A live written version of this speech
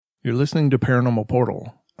You're listening to Paranormal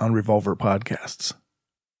Portal on Revolver Podcasts.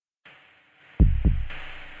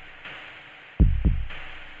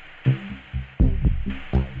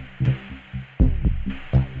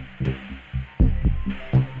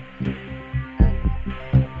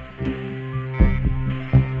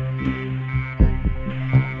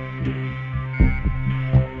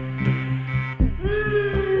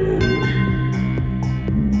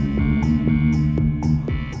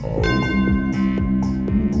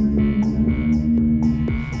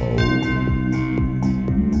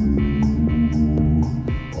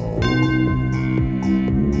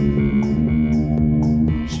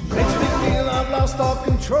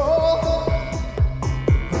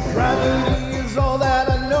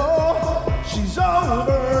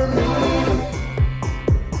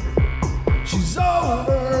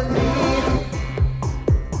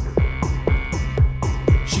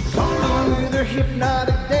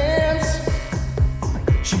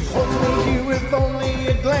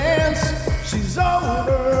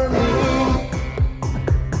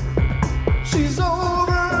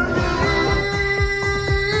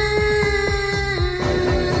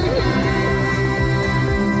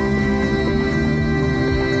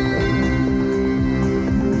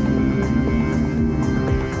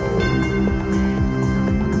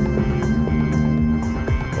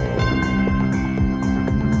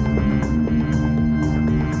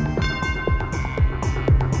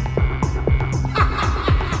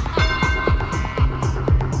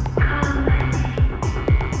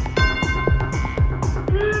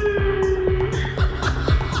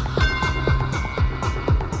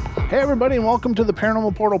 Everybody, and welcome to the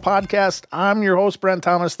Paranormal Portal Podcast. I'm your host, Brent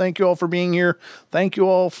Thomas. Thank you all for being here. Thank you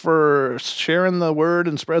all for sharing the word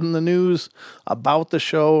and spreading the news about the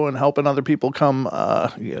show and helping other people come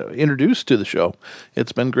introduced to the show.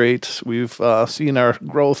 It's been great. We've seen our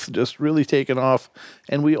growth just really taking off,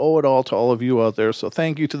 and we owe it all to all of you out there. So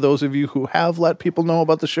thank you to those of you who have let people know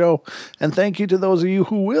about the show, and thank you to those of you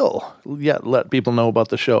who will yet let people know about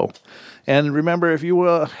the show. And remember, if you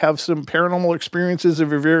have some paranormal experiences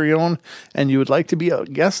of your very own and you would like to be a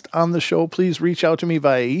guest on the show, please reach out to me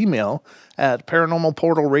via email at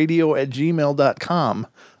paranormalportalradio@gmail.com.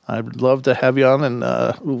 I'd love to have you on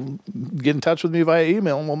and get in touch with me via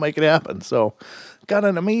email, and we'll make it happen. So, got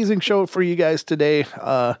an amazing show for you guys today.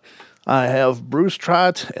 I have Bruce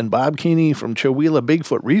Trott and Bob Kinney from Chewelah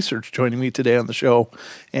Bigfoot Research joining me today on the show.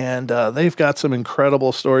 And they've got some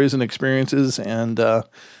incredible stories and experiences, and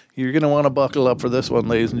you're going to want to buckle up for this one,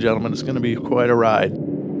 ladies and gentlemen. It's going to be quite a ride.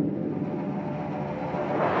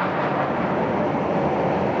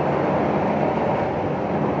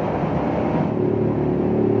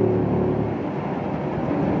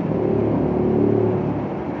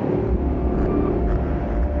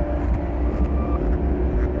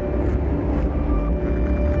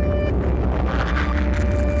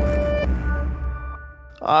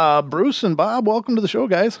 Bruce and Bob, welcome to the show,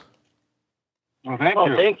 guys. Well, thank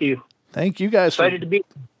you. Thank you. Thank you guys. Excited to be.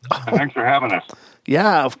 Thanks for having us.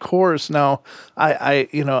 Yeah, of course. Now,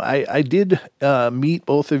 I did meet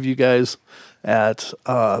both of you guys at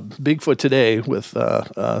Bigfoot Today with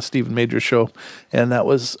Stephen Major's show, and that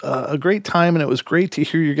was a great time, and it was great to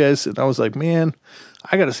hear you guys. And I was like, man,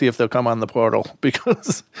 I got to see if they'll come on the portal,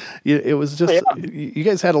 because it was just, you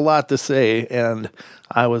guys had a lot to say, and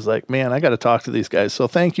I was like, man, I got to talk to these guys. So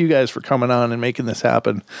thank you guys for coming on and making this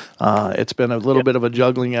happen. It's been a little bit of a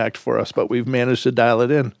juggling act for us, but we've managed to dial it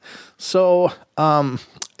in. So, I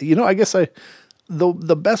guess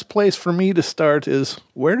the best place for me to start is,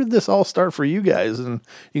 where did this all start for you guys? And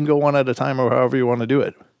you can go one at a time or however you want to do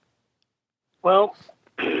it. Well,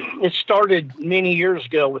 it started many years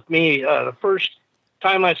ago with me. The first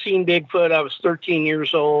time I seen Bigfoot, I was 13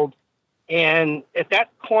 years old. And at that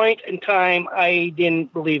point in time, I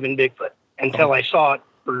didn't believe in Bigfoot until I saw it.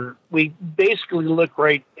 We basically looked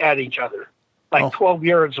right at each other, like 12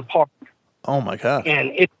 yards apart. Oh, my God.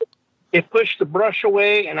 And it pushed the brush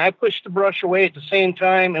away, and I pushed the brush away at the same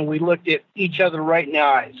time, and we looked at each other right in the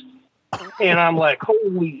eyes. And I'm like,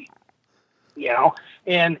 holy,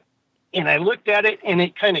 and I looked at it, and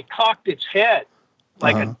it kind of cocked its head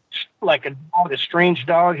like a dog, a strange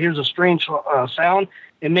dog. Here's a strange sound.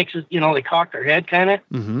 It makes it, they cock their head kind of.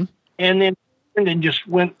 Mm-hmm. And then just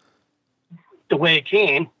went the way it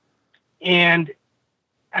came. And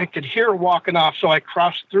I could hear it walking off. So I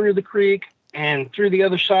crossed through the creek and through the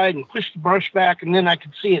other side and pushed the brush back. And then I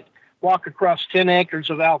could see it walk across 10 acres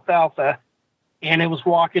of alfalfa. And it was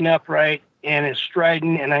walking upright and it's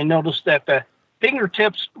striding. And I noticed that the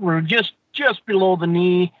fingertips were just below the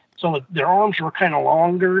knee. So their arms were kind of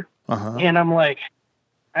longer. Uh-huh. And I'm like,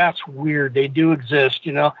 that's weird. They do exist,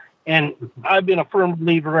 And I've been a firm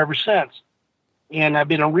believer ever since. And I've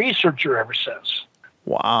been a researcher ever since.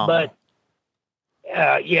 Wow. But,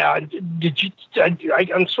 I'm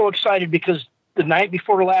so excited because the night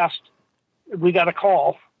before last, we got a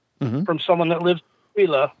call from someone that lives in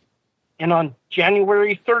Chewelah. And on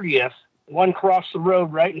January 30th, one crossed the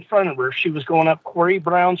road right in front of her. She was going up Corey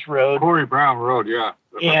Brown's Road. Corey Brown Road, yeah.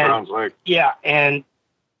 Brown's Lake. Yeah, and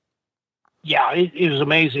it was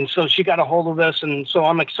amazing. So she got a hold of us, and so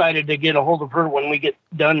I'm excited to get a hold of her when we get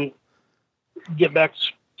back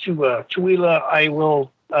to Chewelah. I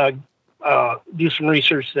will do some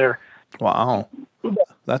research there. Wow,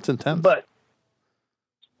 that's intense. But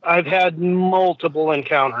I've had multiple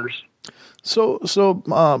encounters. So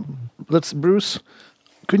Bruce,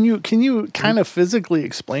 can you kind of physically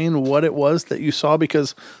explain what it was that you saw?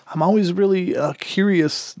 Because I'm always really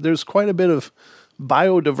curious. There's quite a bit of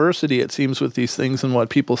biodiversity, it seems, with these things and what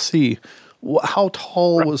people see. How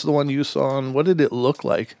tall was the one you saw, and what did it look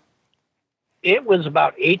like? It was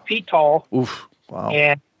about 8 feet tall. Oof! Wow.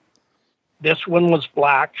 And this one was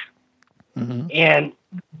black, and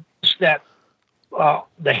it's that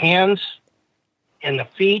the hands and the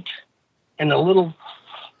feet and the little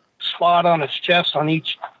spot on its chest on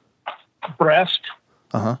each breast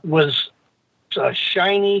was a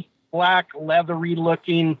shiny, black, leathery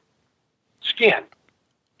looking skin.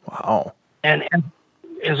 Wow. And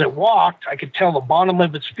as it walked, I could tell the bottom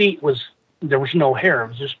of its feet there was no hair. It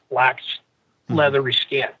was just black, leathery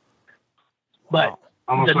skin. But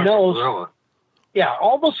almost the like nose, a gorilla. yeah,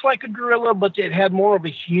 almost like a gorilla, but it had more of a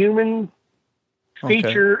human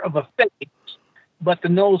feature of a face. But the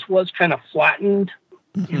nose was kind of flattened.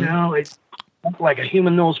 You know, it looked like a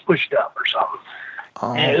human nose pushed up or something.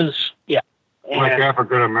 Oh. And it was, Like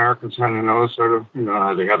African Americans have a nose, sort of. You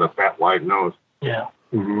know, they have a fat, wide nose. Yeah.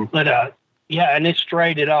 Mm-hmm. But, and it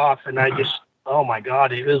strayed it off, and I just, oh my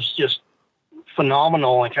God, it was just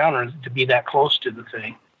phenomenal encounter to be that close to the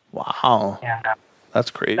thing. Wow. Yeah.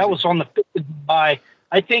 That's crazy. That was on the 5th of July.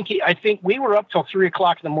 I think we were up till 3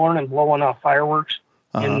 o'clock in the morning blowing off fireworks.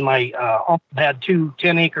 And my uncle had 2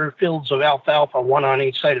 10-acre fields of alfalfa, one on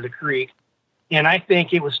each side of the creek. And I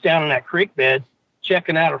think it was down in that creek bed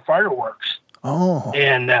checking out our fireworks. Oh.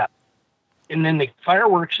 And then the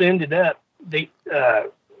fireworks ended up.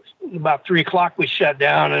 About 3 o'clock we shut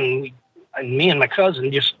down, and me and my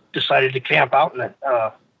cousin just decided to camp out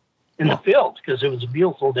in the field because it was a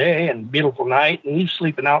beautiful day and beautiful night, and we were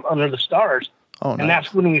sleeping out under the stars. Oh, and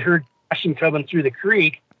that's when we heard crashing coming through the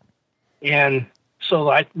creek, and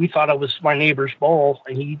so we thought it was my neighbor's bull,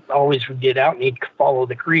 and he always would get out and he'd follow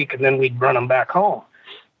the creek, and then we'd run him back home.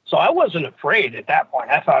 So I wasn't afraid at that point.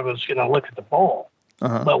 I thought I was going to look at the bull.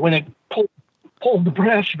 But when it pulled the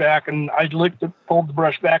brush back, and pulled the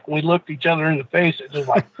brush back, and we looked each other in the face, it was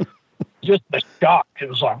like just a shock. It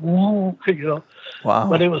was like, whoa, you know. Wow.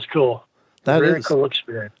 But it was cool. That Very is cool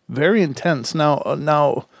experience. Very intense.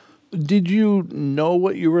 Now, did you know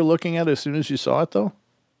what you were looking at as soon as you saw it, though?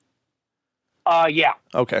 Yeah.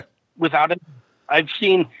 Okay. Without it, I've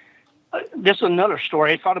seen. This is another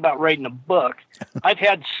story. I thought about writing a book. I've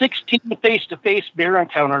had 16 face-to-face bear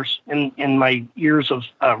encounters in my years of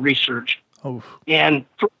research. Oh. And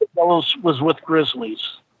 3 of those was with grizzlies.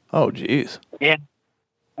 Oh, geez. And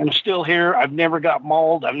I'm still here. I've never got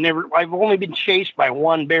mauled. I've only been chased by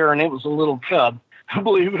one bear, and it was a little cub.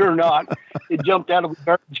 Believe it or not, it jumped out of a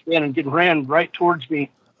garbage can and ran right towards me.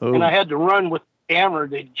 Oh. And I had to run with the camera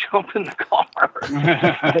to jump in the car.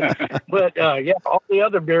 But all the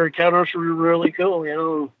other bear encounters were really cool. You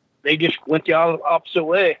know, they just went the opposite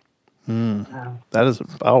way. That is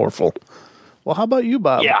powerful. Well, how about you,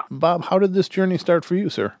 Bob? Yeah. Bob, how did this journey start for you,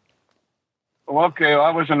 sir? Well, okay,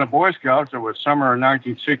 I was in the Boy Scouts. It was summer of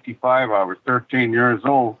 1965. I was 13 years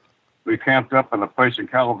old. We camped up in a place in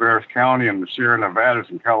Calaveras County in the Sierra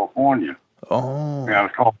Nevadas in California. Oh. Yeah,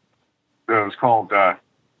 it was called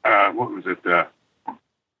what was it?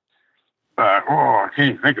 I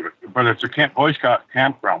can't think of it. But it's a Boy Scout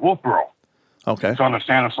campground, Wolfboro. Okay. It's on the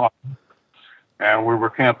Stanislaus. And we were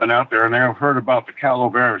camping out there, and I've heard about the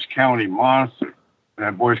Calaveras County monster.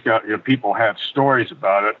 And Boy Scout people had stories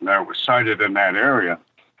about it, and I was sighted in that area.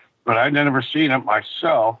 But I'd never seen it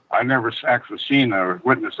myself. I never actually seen or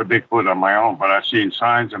witnessed a Bigfoot on my own, but I've seen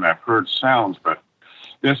signs and I've heard sounds. But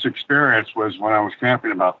this experience was when I was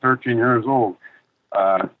camping about 13 years old.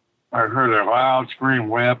 I heard a loud scream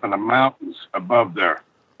way up in the mountains above there.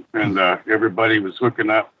 And everybody was looking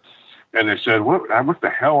up. And they said, what the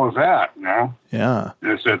hell is that? You know? Yeah.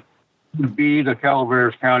 And they said, be the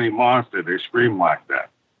Calaveras County monster. They screamed like that.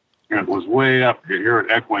 And it was way up. You could hear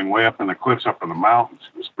it echoing way up in the cliffs up in the mountains.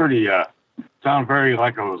 It was pretty, sounded very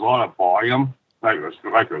like it was a lot of volume. like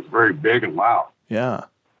it was very big and loud. Yeah.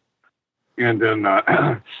 And then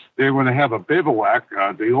they want to have a bivouac.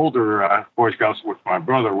 The older Boy Scouts, which my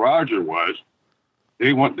brother Roger was,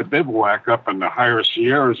 they went to bivouac up in the higher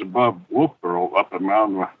Sierras above Wolfboro, up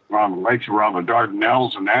around the lakes, around the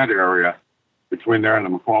Dardanelles in that area, between there and the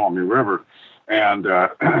Mokelumne River. And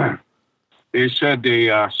they said they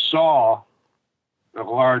saw a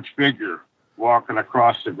large figure walking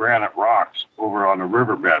across the granite rocks over on the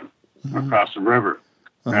riverbed, across the river.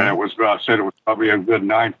 And it was said it was probably a good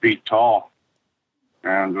 9 feet tall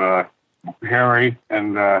and hairy,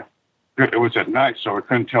 and it was at night, so I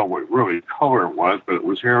couldn't tell what really color it was, but it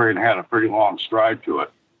was hairy and had a pretty long stride to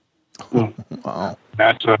it. Wow.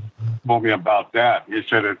 That's told me about that. He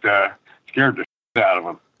said it scared the shit out of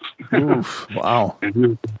him. Oof. Wow.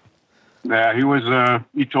 And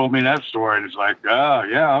he told me that story, and it's like,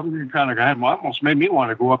 yeah, I'm kind of almost made me want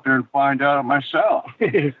to go up there and find out myself.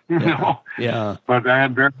 you know? Yeah. But I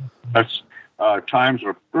had various times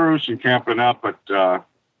with Bruce and camping up at the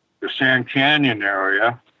Sand Canyon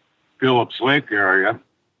area, Phillips Lake area,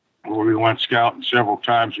 where we went scouting several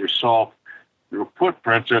times. We saw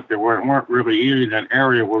footprints that they weren't really in an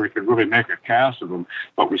area where we could really make a cast of them,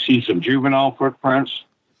 but we see some juvenile footprints.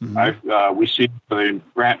 We see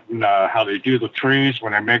how they do the trees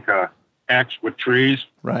when they make a X with trees.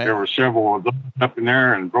 Right. There were several of those up in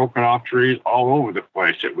there and broken off trees all over the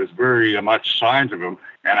place. It was very much signs of them.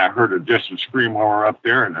 And I heard a distant scream while we were up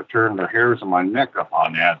there, and it turned the hairs on my neck up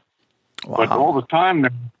on that. Wow. But all the time,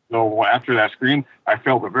 after that scream, I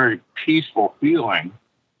felt a very peaceful feeling.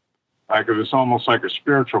 Like it was almost like a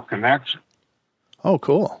spiritual connection. Oh,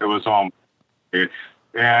 cool. It was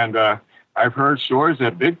and I've heard stories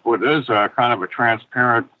that Bigfoot is kind of a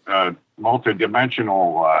transparent,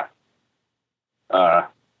 multidimensional,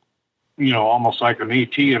 almost like an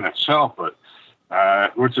ET in itself, but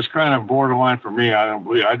which is kind of borderline for me. I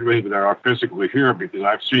believe they are physically here because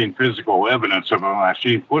I've seen physical evidence of them. I've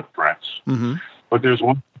seen footprints. But there's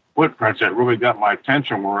one footprints that really got my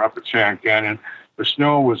attention. We're up at Sand Canyon. The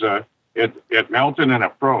snow was it melted and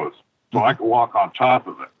it froze, so I could walk on top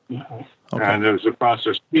of it. Okay. And it was across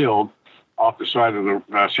this field off the side of the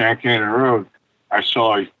Sand Canyon Road. I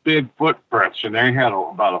saw these big footprints, and they had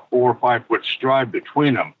about a 4 or 5 foot stride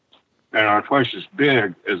between them, and are twice as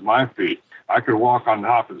big as my feet. I could walk on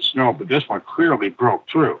top of the snow, but this one clearly broke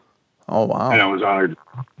through. Oh, wow. And it was on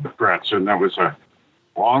the prints, and that was a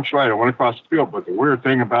long stride. I went across the field, but the weird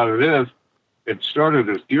thing about it is it started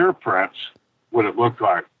as deer prints, what it looked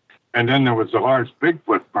like. And then there was the large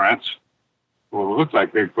Bigfoot prints, well, it looked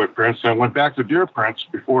like Bigfoot prints, and went back to deer prints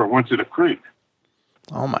before it went to the creek.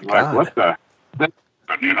 Oh, my God. Like, what the?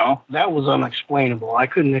 That was unexplainable. I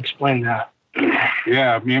couldn't explain that.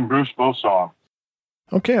 Yeah, me and Bruce both saw him.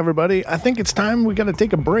 Okay, everybody, I think it's time we got to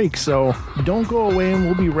take a break, so don't go away, and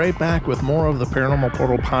we'll be right back with more of the Paranormal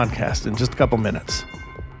Portal podcast in just a couple minutes.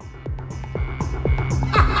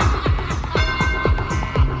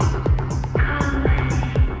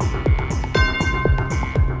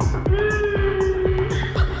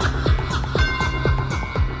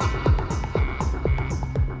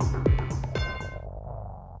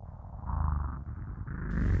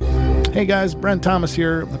 Hey guys, Brent Thomas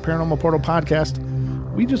here, the Paranormal Portal podcast.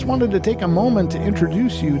 We just wanted to take a moment to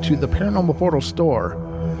introduce you to the Paranormal Portal store.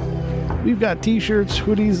 We've got t-shirts,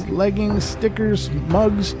 hoodies, leggings, stickers,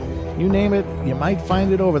 mugs, you name it, you might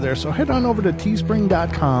find it over there. So head on over to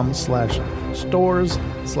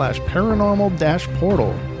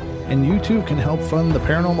teespring.com/stores/paranormal-portal, and you too can help fund the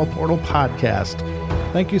Paranormal Portal podcast.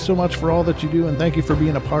 Thank you so much for all that you do, and thank you for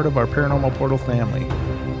being a part of our Paranormal Portal family.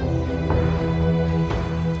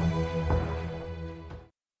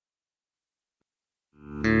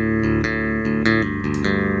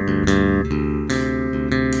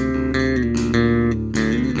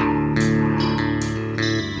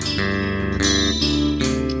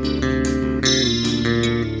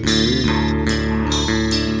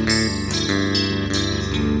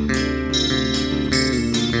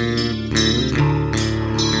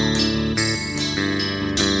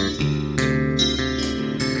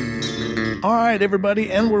 All right,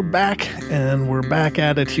 everybody, and we're back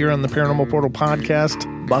at it here on the Paranormal Portal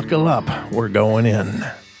podcast. Buckle up, we're going in.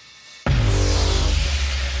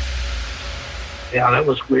 Yeah, that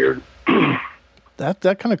was weird. That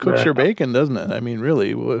kind of cooks your bacon, doesn't it? I mean,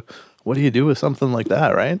 really, what do you do with something like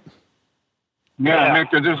that, right? Yeah,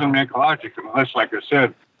 Nick, it doesn't make logic unless, like I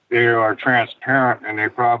said, they are transparent and they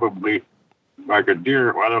probably, like a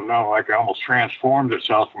deer, I don't know, like it almost transformed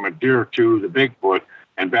itself from a deer to the Bigfoot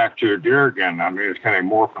and back to a deer again. I mean, it's kind of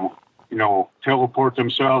more from, teleport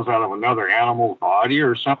themselves out of another animal's body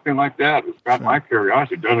or something like that. It's got my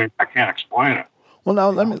curiosity. I can't explain it. Well, now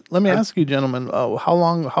let me ask you, gentlemen,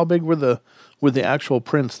 how big were the actual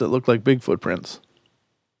prints that looked like Bigfoot prints?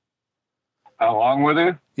 How long were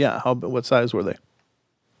they? Yeah, what size were they?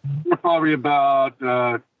 They're probably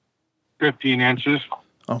about 15 inches.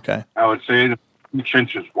 Okay. I would say 6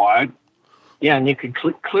 inches wide. Yeah, and you could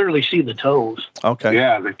clearly see the toes. Okay.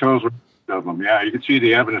 Yeah, the toes were of them. Yeah, you could see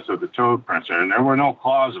the evidence of the toe prints there, and there were no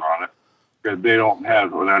claws on it because they don't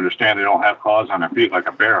have. What I understand, they don't have claws on their feet like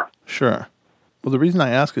a bear. Sure. Well, the reason I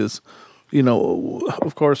ask is,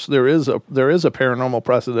 of course, there is a paranormal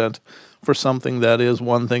precedent for something that is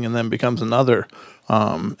one thing and then becomes another,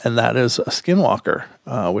 and that is a skinwalker,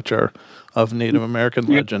 which are of Native American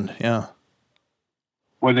legend. Yeah.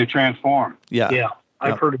 When they transform. Yeah. Yeah,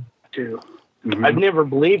 I've heard of it too. Mm-hmm. I've never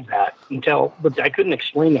believed that but I couldn't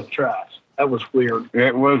explain them tracks. That was weird.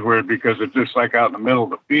 It was weird because it's just like out in the middle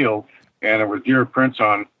of the field, and it was deer prints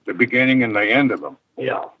on the beginning and the end of them.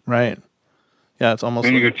 Yeah. Right. Yeah, it's almost.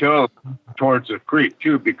 And you could tell towards the creek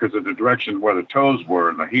too because of the direction where the toes were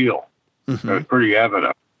and the heel. Mm-hmm. It was pretty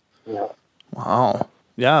evident. Yeah. Wow.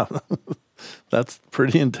 Yeah. That's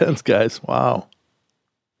pretty intense, guys. Wow.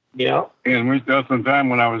 Yeah. And we did some time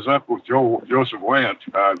when I was up with Joseph Wyatt.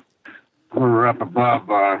 We were up above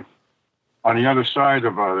on the other side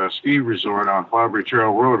of the ski resort on Flowery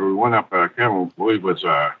Trail Road. We went up. I can't believe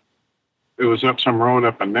it was up some road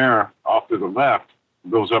up in there off to the left.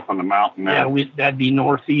 It goes up on the mountain there. Yeah, that'd be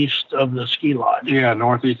northeast of the ski lodge. Yeah,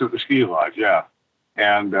 northeast of the ski lodge. Yeah,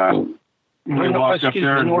 and we walked up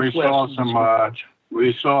there and we saw some.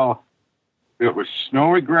 We saw it was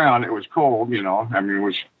snowy ground. It was cold. I mean, it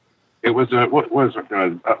was what was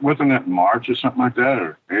it? Wasn't it March or something like that,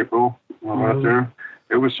 or April? Out there,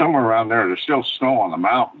 it was somewhere around there. There's still snow on the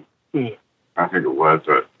mountain. I think it was.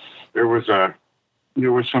 There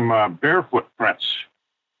was some barefoot prints,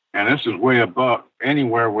 and this is way above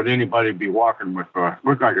anywhere would anybody be walking with.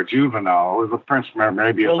 Looked like a juvenile. It was a prints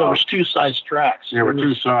maybe. Well, there was two size tracks. There were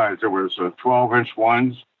two sides. There was 12-inch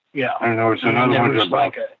ones. Yeah. And there was another one about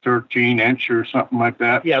like 13-inch or something like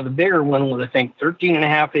that. Yeah, the bigger one was, I think, 13 and a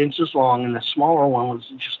half inches long, and the smaller one was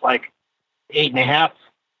just like 8.5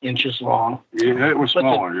 inches long. Yeah, it was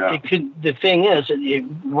smaller, The thing is, it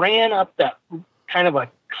ran up that kind of a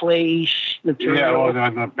clay material. Yeah,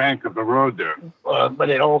 on the bank of the road there. But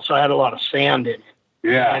it also had a lot of sand in it.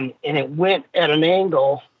 Yeah. And it went at an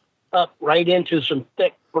angle up right into some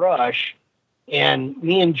thick brush, and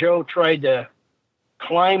me and Joe tried to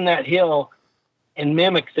climb that hill and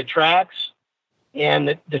mimic the tracks,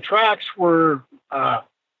 and the tracks were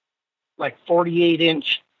like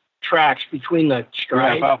 48-inch tracks between the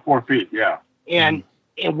strides. Yeah, about 4 feet, yeah. And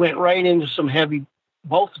it went right into some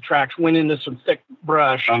both the tracks went into some thick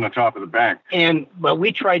brush. On the top of the bank. But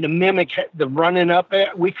we tried to mimic the running up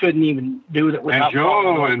it. We couldn't even do it without.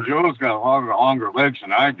 And Joe's got longer legs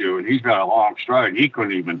than I do, and he's got a long stride. He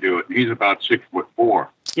couldn't even do it. He's about 6'4".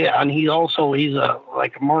 Yeah, and he's a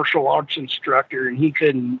martial arts instructor, and he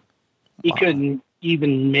couldn't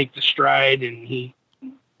even make the stride, and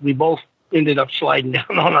we both ended up sliding down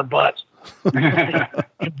on our butts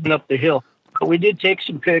up the hill. But we did take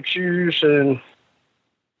some pictures, and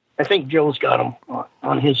I think Joe's got them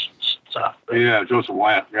on his stuff. Yeah, Joseph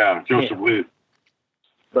Wyatt. Yeah, Joseph Lee.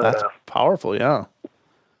 But, that's powerful, yeah.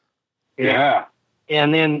 Yeah.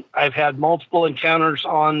 And then I've had multiple encounters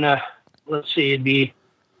on, it'd be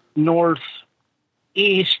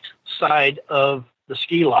northeast side of the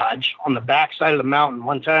ski lodge on the back side of the mountain.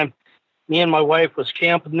 One time, me and my wife was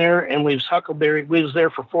camping there, and we was there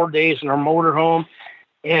for 4 days in our motorhome,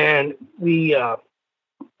 and we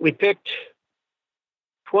picked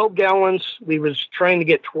 12 gallons. We was trying to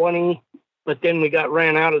get 20, but then we got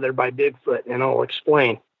ran out of there by Bigfoot, and I'll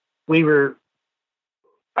explain.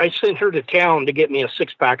 I sent her to town to get me a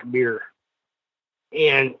 6-pack of beer.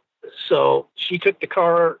 And so she took the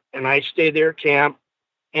car, and I stayed there at camp.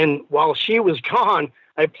 And while she was gone,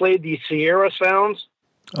 I played these Sierra sounds.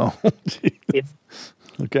 Oh, yeah.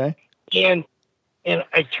 Okay. And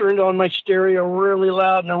I turned on my stereo really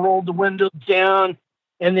loud, and I rolled the windows down.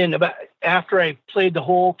 And then after I played the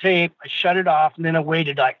whole tape, I shut it off, and then I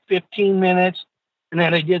waited like 15 minutes, and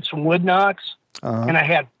then I did some wood knocks, and I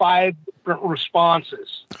had 5 different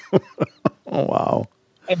responses. Oh, wow.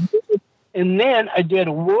 And then I did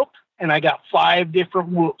a whoop, and I got 5 different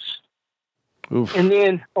whoops. Oof. And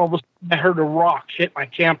then all of a sudden I heard a rock hit my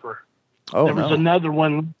camper. Oh, there was another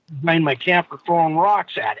one behind my camper throwing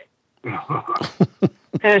rocks at it.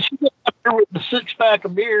 And she got up there with the 6-pack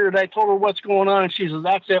of beer, and I told her what's going on, and she says,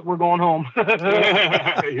 "That's it, we're going home."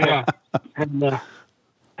 Yeah. And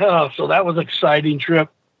so that was an exciting trip.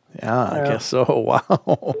 Yeah, I guess so.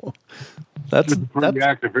 Wow. That's pretty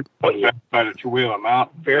active outside of Chewelah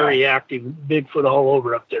Mountain. Very active. Bigfoot all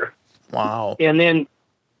over up there. wow. And then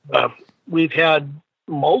we've had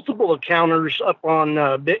multiple encounters up on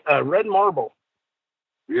Red Marble.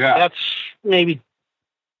 Yeah. That's maybe,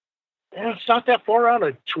 it's not that far out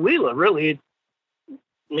of Chewelah, really.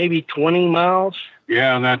 Maybe 20 miles.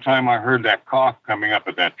 Yeah, and that time I heard that cough coming up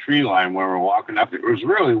at that tree line where we're walking up. It was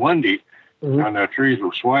really windy, and the trees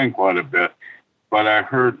were swaying quite a bit. But I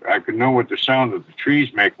could know what the sound of the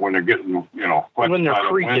trees make when they're getting, when they're by the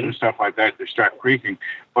creaking wind and stuff like that. They start creaking.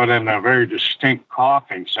 But then a very distinct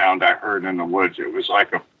coughing sound I heard in the woods. It was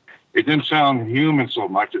like it didn't sound human so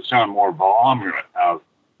much. It sounded more volume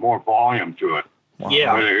to it. Wow.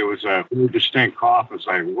 Yeah. But it was a very distinct cough. It's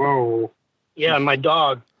like, whoa. Yeah, and my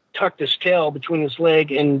dog tucked his tail between his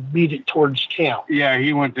leg and beat it towards camp. Yeah,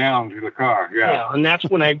 he went down to the car. Yeah, and that's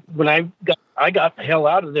when I got the hell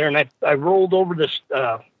out of there, and I rolled over this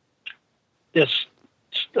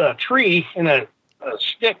tree, and a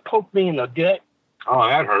stick poked me in the gut. Oh,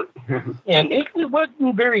 that hurt. And it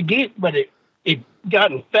wasn't very deep, but it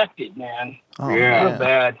got infected, man. Oh, yeah, man.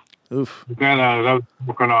 Bad. Oof. Then that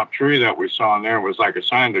broken off tree that we saw in there was like a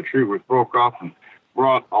sign the tree was broke off and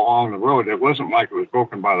brought along the road. It wasn't like it was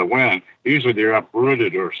broken by the wind. Usually they're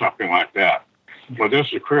uprooted or something like that. But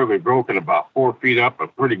this is clearly broken about 4 feet up, a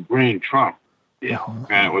pretty green trunk. Yeah.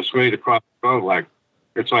 And it was laid across the road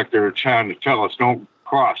it's like they were trying to tell us, don't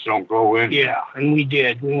cross, don't go in. Yeah, and we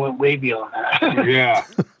did. We went way beyond that. Yeah.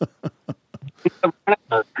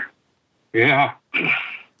 Yeah.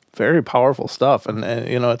 Very powerful stuff. And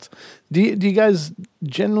it's, do you guys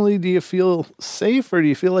generally, do you feel safe, or do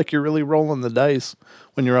you feel like you're really rolling the dice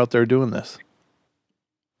when you're out there doing this?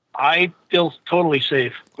 I feel totally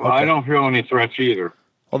safe. Well, I don't feel any threats either.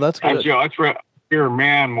 Well, that's good. I fear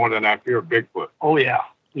man more than I fear Bigfoot. Oh, yeah,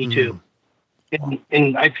 me too.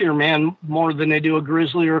 And I fear man more than I do a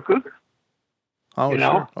grizzly or a cougar. Oh,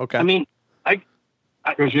 sure. Okay. I mean,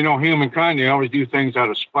 because, humankind, they always do things out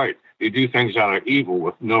of spite. They do things out of evil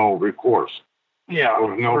with no recourse. Yeah,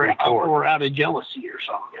 or out of jealousy or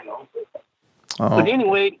something, Oh. But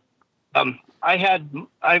anyway, I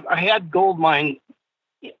had gold mine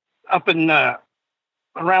up in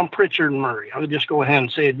around Pritchard and Murray. I'll just go ahead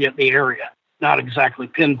and say the area, not exactly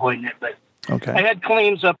pinpointing it, but Okay. I had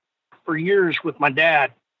claims up for years with my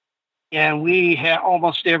dad, and we had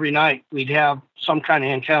almost every night we'd have some kind of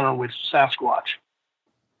encounter with Sasquatch.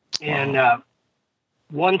 And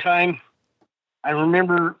one time, I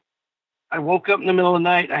remember I woke up in the middle of the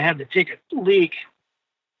night. I had to take a leak,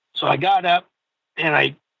 so I got up and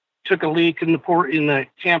I took a leak in the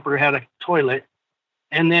camper had a toilet,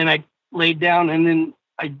 and then I laid down, and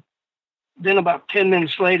then about 10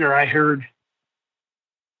 minutes later I heard,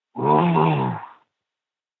 oh.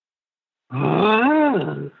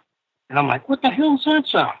 And I'm like, what the hell is that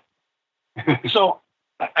sound? So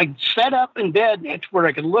I sat up in bed to where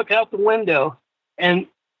I could look out the window, and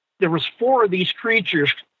there was 4 of these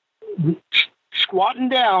creatures squatting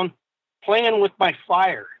down, playing with my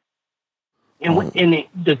fire. And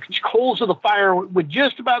the coals of the fire would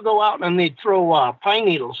just about go out, and they'd throw pine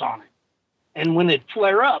needles on it. And when it'd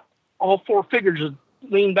flare up, all 4 figures would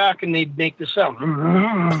lean back, and they'd make the sound.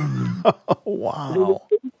 Wow.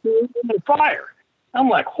 The fire. I'm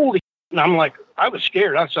like, holy. And I'm like, I was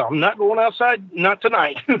scared. I said, I'm not going outside, not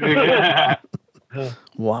tonight.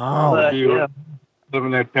 Wow. But, yeah.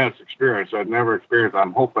 Living that past experience, I've never experienced.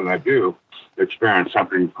 I'm hoping I do experience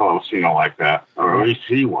something close, like that, or at least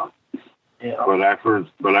see one. Yeah. But I've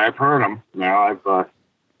heard them. Now I've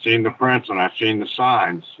seen the prints and I've seen the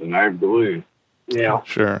signs, and I believe. Yeah.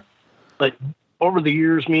 Sure. But over the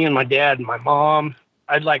years, me and my dad and my mom,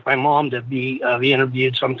 I'd like my mom to be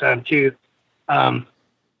interviewed sometime too.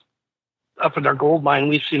 Up at our gold mine,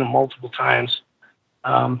 we've seen them multiple times.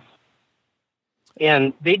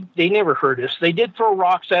 And they never hurt us. They did throw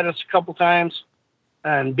rocks at us a couple times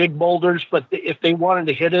and big boulders, but if they wanted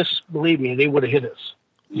to hit us, believe me, they would have hit us.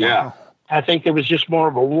 Yeah. I think it was just more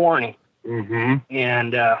of a warning. Mm-hmm.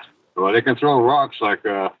 And well, they can throw rocks like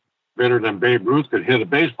better than Babe Ruth could hit a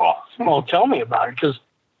baseball. Well, tell me about it, because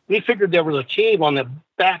we figured there was a cave on the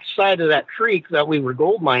back side of that creek that we were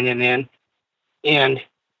gold mining in, and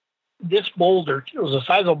this boulder, it was the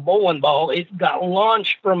size of a bowling ball. It got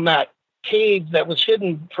launched from that cave that was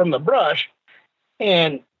hidden from the brush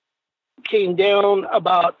and came down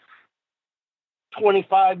about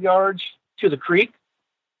 25 yards to the creek.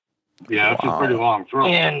 Yeah, that's a pretty long throw.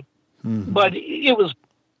 And but it was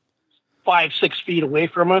 5-6 feet away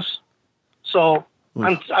from us. So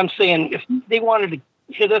I'm saying if they wanted to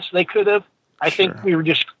hit us, they could have. I think we were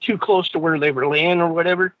just too close to where they were laying or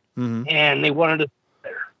whatever. and they wanted us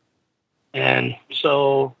there. And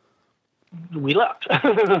so we left.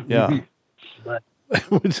 Yeah. But,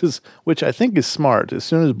 which I think is smart. As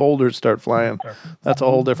soon as boulders start flying, that's a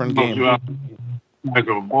whole different game. As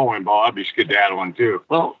a bowling ball, I'd be skedaddling too.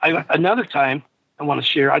 Well, another time I want to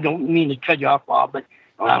share. I don't mean to cut you off, Bob, but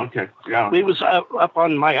okay. Yeah. We was up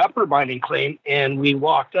on my upper mining claim, and we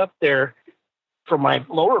walked up there for my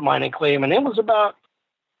lower mining claim, and it was about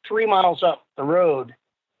 3 miles up the road.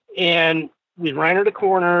 And we ran to the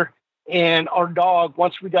corner, and our dog,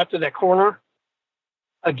 once we got to that corner,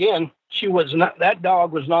 again, that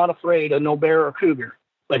dog was not afraid of no bear or cougar,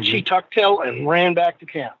 but she tucked tail and ran back to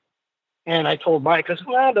camp. And I told Mike, I said,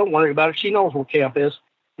 well, don't worry about it. She knows where camp is.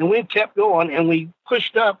 And we kept going, and we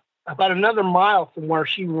pushed up about another mile from where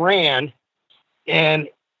she ran, and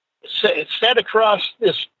it set across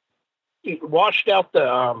this, it washed out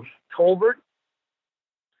the culvert.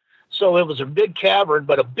 So it was a big cavern,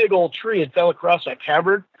 but a big old tree had fell across that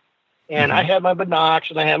cavern. And I had my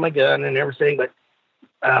binocs and I had my gun and everything, but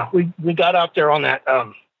we got out there on that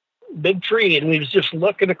big tree, and we was just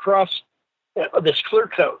looking across this clear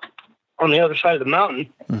coat on the other side of the mountain,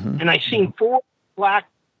 and I seen 4 black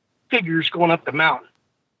figures going up the mountain.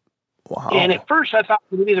 Wow. And at first I thought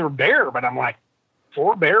it was either a bear, but I'm like,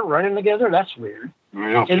 4 bear running together? That's weird.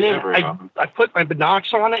 And then I put my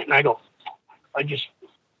binocs on it, and I'll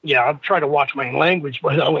try to watch my language,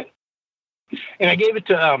 but I went, and I gave it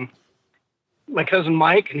to my cousin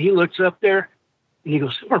Mike, and he looks up there, and he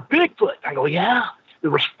goes, "We're Bigfoot." I go, "Yeah."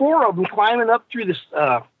 There was 4 of them climbing up through this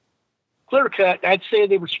clear cut. I'd say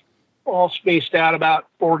they were all spaced out about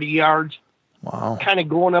 40 yards. Wow. Kind of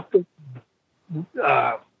going up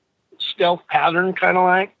the stealth pattern, kind of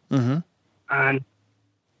like.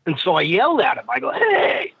 And so I yelled at them. I go,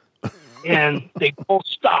 "Hey!" And they both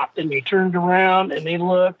stopped, and they turned around, and they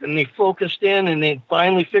looked, and they focused in, and they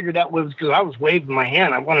finally figured out what it was, because I was waving my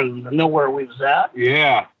hand. I wanted them to know where we was at.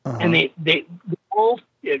 Yeah. And they both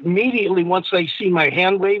immediately, once they see my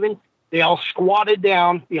hand waving, they all squatted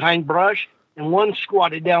down behind brush, and one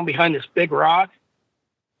squatted down behind this big rock,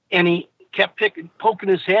 and he kept poking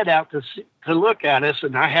his head out to look at us,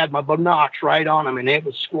 and I had my binocs right on him, and it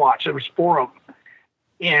was squatch. There was 4 of them.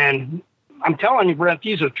 And I'm telling you, Brent,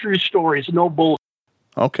 these are true stories, no bull.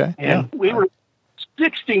 Okay. And we were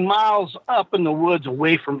 60 miles up in the woods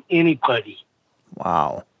away from anybody.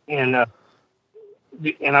 Wow. And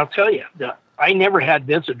I'll tell you, I never had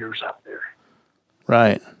visitors up there.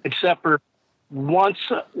 Right. Except for once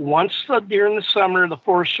during the summer, the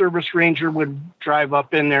Forest Service ranger would drive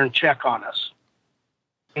up in there and check on us.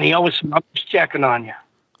 And he always said, "I'm just checking on you."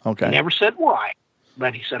 Okay. He never said why.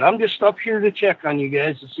 But he said, "I'm just up here to check on you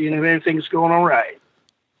guys to see if everything's going all right."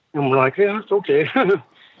 And we're like, "Yeah, it's okay."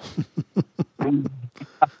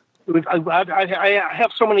 I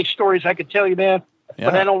have so many stories I could tell you, man,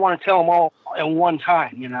 but I don't want to tell them all at one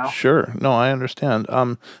time, you know? Sure. No, I understand.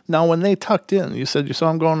 Now, when they tucked in, you said you saw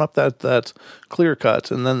them going up that clear cut,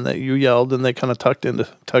 and then you yelled, and they kind of tucked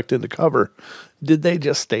into cover. Did they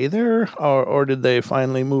just stay there, or did they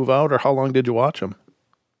finally move out, or how long did you watch them?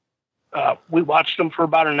 We watched them for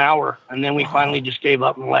about an hour, and then we finally just gave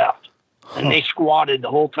up and left. And they squatted the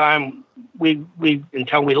whole time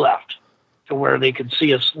until we left, to where they could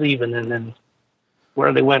see us leaving. And then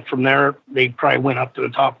where they went from there, they probably went up to the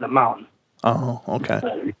top of the mountain. Oh,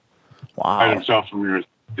 okay. Wow. Hide himself from your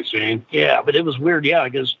scene. Yeah, but it was weird,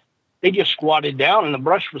 because they just squatted down, and the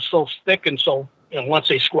brush was so thick, and so once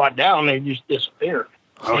they squat down, they just disappeared.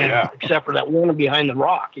 Oh, yeah. Except for that one behind the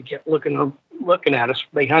rock. He kept looking at us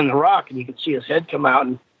behind the rock, and you could see his head come out,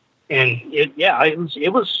 and it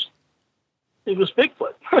was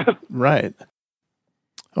Bigfoot. Right.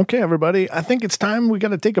 Okay, everybody, I think it's time we got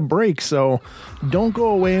to take a break, so don't go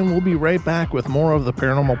away, and we'll be right back with more of the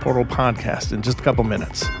Paranormal Portal podcast in just a couple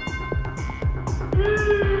minutes.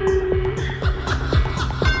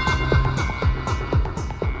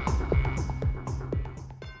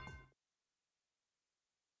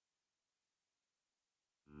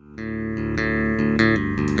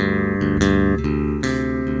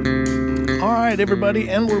 All right, everybody,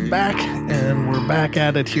 and we're back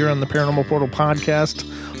at it here on the Paranormal Portal podcast.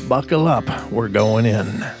 Buckle up, we're going in.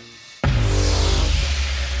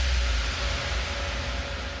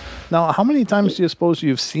 Now, how many times do you suppose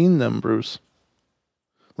you've seen them, Bruce?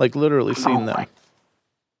 Like, literally seen them?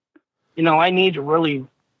 I need to really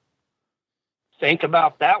think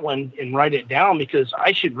about that one and write it down, because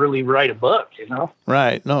I should really write a book,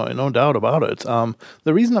 Right. No doubt about it.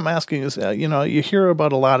 The reason I'm asking is, you hear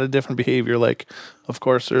about a lot of different behavior. Like, of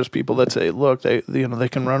course, there's people that say, look, they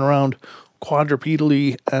can run around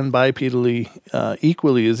quadrupedally and bipedally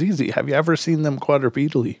equally as easy. Have you ever seen them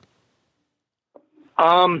quadrupedally?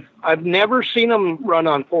 I've never seen them run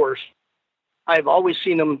on fours. I've always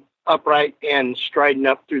seen them upright and striding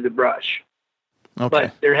up through the brush. Okay.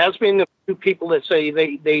 But there has been a few people that say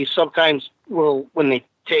they sometimes will, when they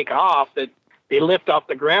take off, that they lift off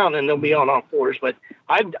the ground and they'll be on all fours. But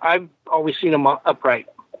I've always seen them upright.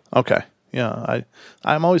 Okay. Yeah,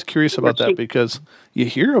 I'm always curious about that because you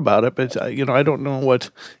hear about it, but, I don't know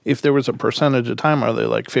if there was a percentage of time, are they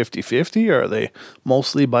like 50-50, or are they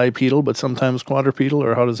mostly bipedal but sometimes quadrupedal,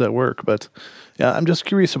 or how does that work? But, yeah, I'm just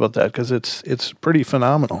curious about that because it's pretty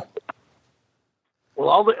phenomenal.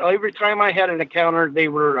 Well, every time I had an encounter, they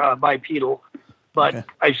were bipedal, but Okay.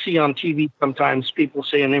 I see on TV sometimes people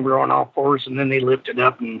saying they were on all fours and then they lift it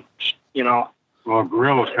up and, Well,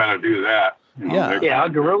 gorillas kind of do that. Yeah. Yeah, a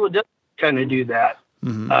gorilla does kind of do that.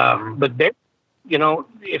 Mm-hmm. But they,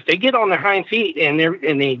 if they get on their hind feet and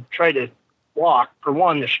they try to walk, for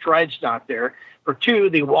one, the stride's not there. For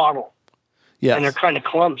two, they waddle. Yes. And they're kind of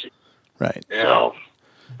clumsy. Right. So,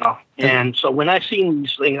 and so when I seen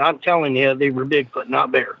these things, I'm telling you, they were Bigfoot,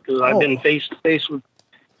 not bear. Because I've been face to face with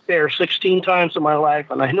bear 16 times in my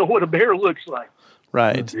life, and I know what a bear looks like.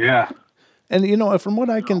 Right. Yeah. And, from what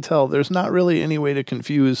I can tell, there's not really any way to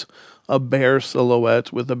confuse a bear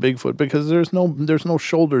silhouette with a Bigfoot because there's no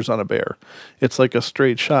shoulders on a bear. It's like a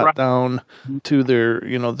straight shot down to their,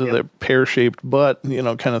 their pear-shaped butt,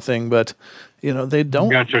 kind of thing. But, they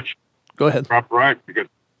don't. Go ahead. Upright because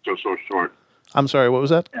they're so short. I'm sorry, what was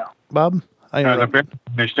that, Bob? The bear,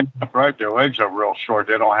 they stand upright. Their legs are real short.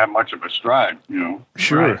 They don't have much of a stride,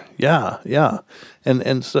 Sure. Right. Yeah. And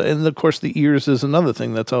of course the ears is another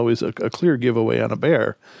thing that's always a clear giveaway on a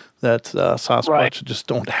bear that Sasquatch just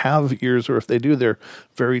don't have ears, or if they do, they're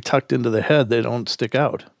very tucked into the head. They don't stick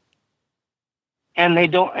out. And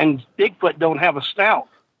and Bigfoot don't have a snout.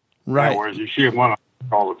 Right. Whereas you see one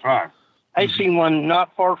all the time. I seen one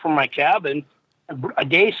not far from my cabin, a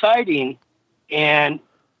day sighting, and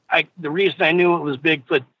the reason I knew it was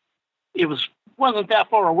Bigfoot, wasn't that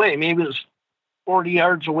far away. Maybe it was 40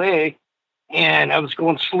 yards away, and I was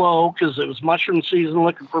going slow because it was mushroom season,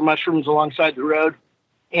 looking for mushrooms alongside the road.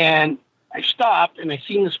 And I stopped, and I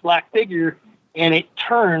seen this black figure, and it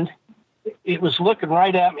turned. It was looking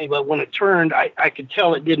right at me, but when it turned, I could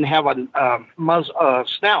tell it didn't have a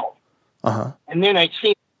snout. Uh-huh. And then I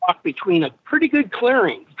seen it walk between a pretty good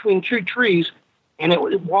clearing between two trees, and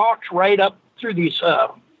it walked right up through these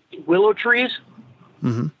willow trees,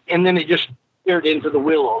 and then it just veered into the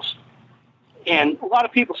willows. And a lot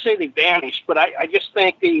of people say they vanished, but I just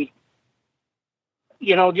think they,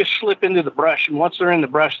 just slip into the brush, and once they're in the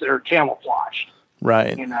brush, they're camouflaged.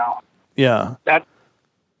 Right. Yeah. That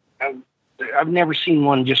I've never seen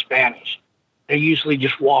one just vanish. They usually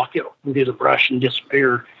just walk into the brush and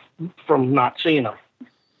disappear from not seeing them.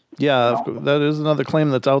 Yeah, that is another claim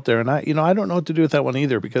that's out there. And I don't know what to do with that one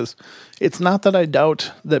either, because it's not that I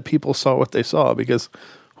doubt that people saw what they saw, because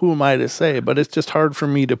who am I to say? But it's just hard for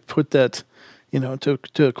me to put that, to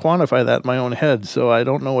quantify that in my own head. So I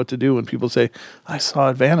don't know what to do when people say, I saw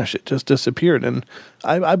it vanish. It just disappeared. And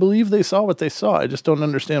I believe they saw what they saw. I just don't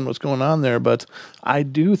understand what's going on there. But I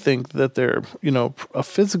do think that they're, a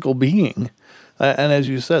physical being. And as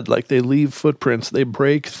you said, like, they leave footprints, they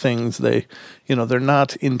break things, they're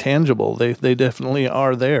not intangible. They definitely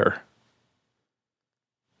are there.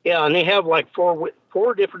 Yeah, and they have like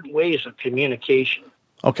four different ways of communication.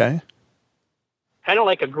 Okay. Kind of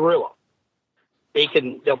like a gorilla.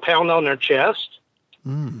 They'll pound on their chest.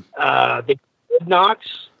 They do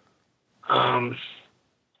knocks.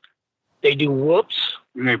 They do whoops.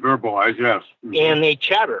 And they verbalize, yes. And they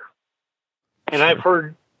chatter. And Sure. I've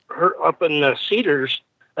heard up in the cedars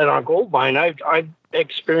at our gold mine, I've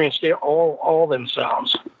experienced it all them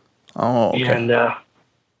sounds. Oh, okay. And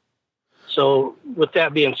so with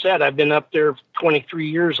that being said, I've been up there 23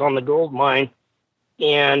 years on the gold mine,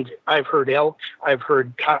 and I've heard elk, I've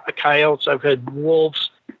heard coyotes, I've heard wolves,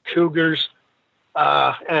 cougars.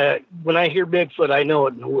 When I hear Bigfoot, I know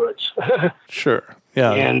it in the woods. Sure.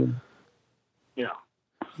 Yeah. And,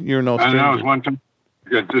 You're no And stranger. that was one time.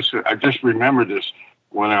 I just remembered this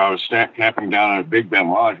when I was camping down at Big Bend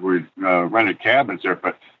Lodge. We rented cabins there,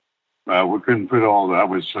 but we couldn't put I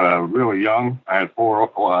was really young. I had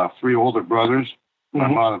three older brothers. My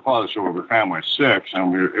mother and father, so we were a family of six,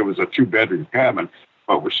 and it was a 2-bedroom cabin,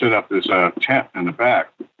 but we set up this tent in the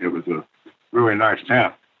back. It was a really nice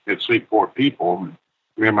tent. It'd sleep 4 people.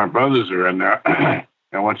 Me and my brothers are in there.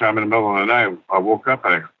 And one time in the middle of the night, I woke up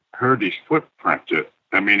and I heard these footprints.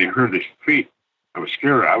 I heard these feet. I was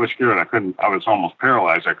scared. I was almost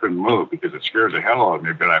paralyzed. I couldn't move because it scared the hell out of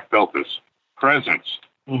me. But I felt this presence,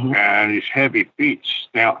 Mm-hmm. and these heavy feet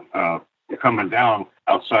down, coming down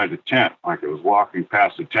outside the tent, like it was walking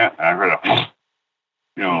past the tent. And I heard a,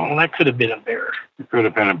 Well, that could have been a bear. it could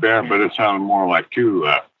have been a bear, but it sounded more like two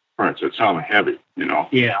prints. It sounded heavy, Yeah.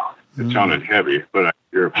 It sounded heavy, but I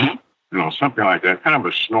hear, something like that, kind of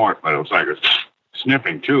a snort, but it was like a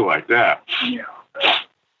sniffing too, like that. Yeah.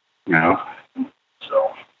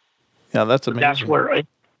 So. Yeah, that's amazing. That's where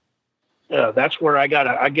I got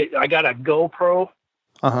a GoPro,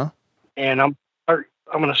 and I'm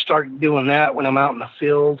going to start doing that when I'm out in the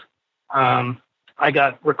field. I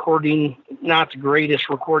got recording, not the greatest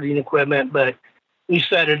recording equipment, but we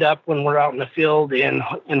set it up when we're out in the field in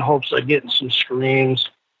hopes of getting some screams.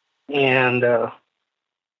 And I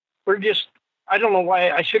don't know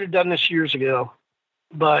why I should have done this years ago,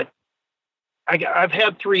 but I've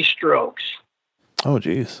had 3 strokes. Oh,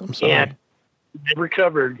 geez. I'm sorry. And I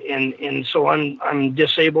recovered, and so I'm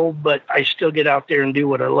disabled, but I still get out there and do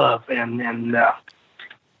what I love. And then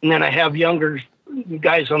I have younger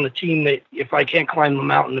guys on the team that if I can't climb the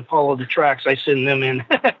mountain to follow the tracks, I send them in.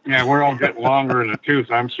 Yeah, we're all getting longer in the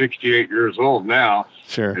tooth. I'm 68 years old now.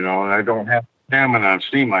 Sure. And I don't have stamina on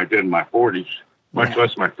steam I did in my 40s, much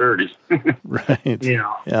less my 30s. Right.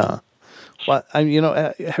 Yeah. Well, have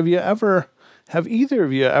either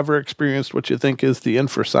of you ever experienced what you think is the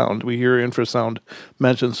infrasound? We hear infrasound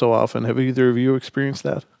mentioned so often. Have either of you experienced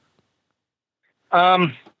that?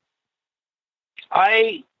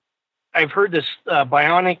 I've heard this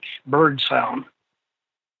bionic bird sound.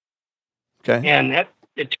 Okay. And at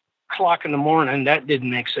 2 o'clock in the morning, that didn't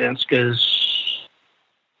make sense because,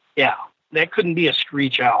 that couldn't be a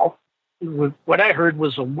screech owl. What I heard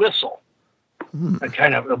was a whistle, a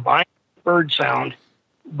kind of a bionic bird sound,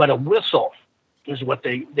 but a whistle is what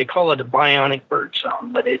they call it, a bionic bird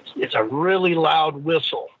sound. But it's a really loud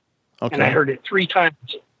whistle. Okay. And I heard it 3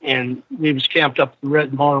 times, and we was camped up in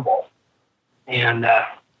Red Marble. And,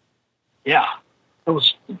 it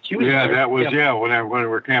was. That was when we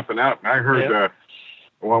were camping out. And I heard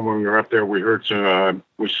when we were up there, we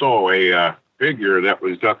saw a figure that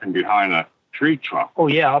was ducking behind a tree trunk. Oh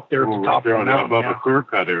yeah, up there at the top of the mountain, above the clear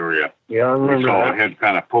cut area. Yeah, I remember we saw that. It had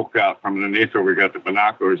kind of poked out from underneath where we got the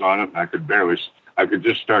binoculars on it, and I could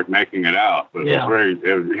just start making it out, but it was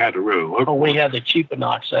you had to really look. Oh, we had the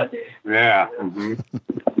Chewelah that day. Yeah.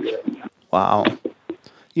 Mm-hmm. Wow.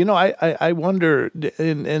 I wonder,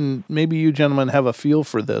 and maybe you gentlemen have a feel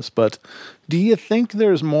for this, but do you think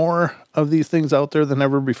there's more of these things out there than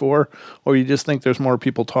ever before, or you just think there's more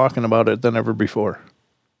people talking about it than ever before?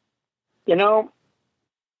 I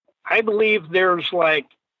believe there's like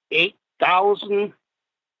 8,000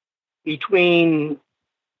 between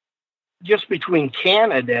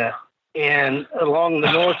Canada and along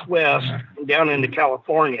the Northwest and down into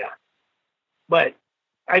California. But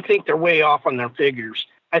I think they're way off on their figures.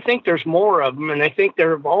 I think there's more of them, and I think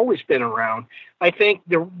they've always been around. I think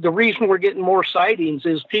the reason we're getting more sightings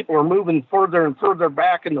is people are moving further and further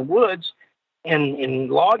back in the woods, and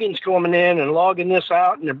logging's coming in and logging this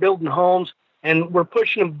out, and they're building homes, and we're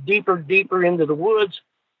pushing them deeper into the woods.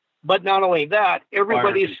 But not only that,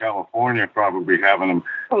 everybody's in California probably having them.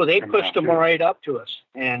 Oh, they pushed them right up to us,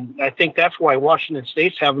 and I think that's why Washington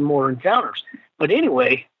State's having more encounters. But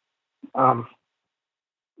anyway,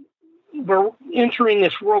 we're entering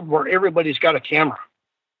this world where everybody's got a camera.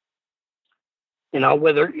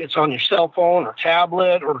 Whether it's on your cell phone or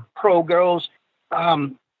tablet or ProGos.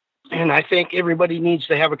 And I think everybody needs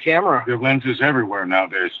to have a camera. There are lenses everywhere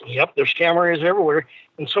nowadays. Yep, there's cameras everywhere.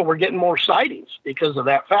 And so we're getting more sightings because of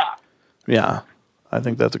that fact. Yeah, I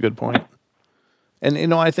think that's a good point.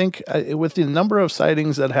 And, I think with the number of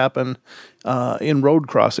sightings that happen in road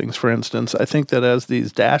crossings, for instance, I think that as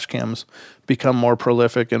these dash cams become more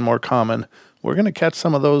prolific and more common, we're going to catch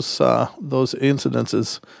some of those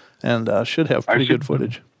incidences and should have pretty good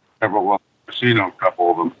footage. I've seen a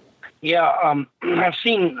couple of them. Yeah, I've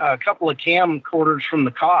seen a couple of camcorders from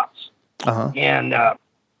the cops. And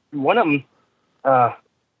one of them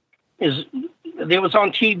it was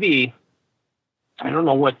on TV. I don't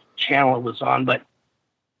know what channel it was on, but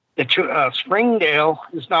Springdale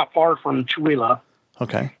is not far from Chewelah.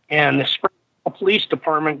 Okay. And the Springdale Police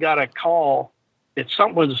Department got a call that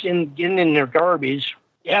something was getting in their garbage.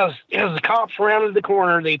 As the cops rounded the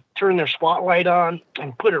corner, they turned their spotlight on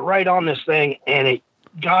and put it right on this thing, and it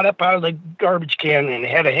got up out of the garbage can and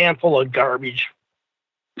had a handful of garbage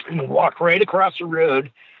and walked right across the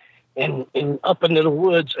road and up into the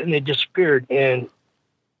woods, and they disappeared. And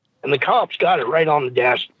the cops got it right on the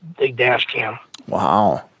dash cam.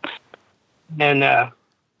 Wow. And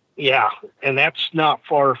and that's not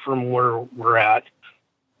far from where we're at.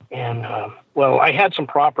 And, well, I had some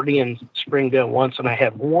property in Springdale once, and I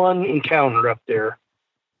had one encounter up there.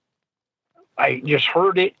 I just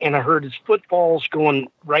heard it, and I heard his footfalls going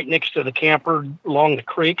right next to the camper along the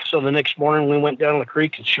creek. So the next morning we went down the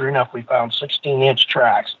creek, and sure enough, we found 16-inch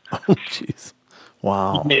tracks. Oh, jeez.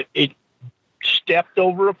 Wow. It stepped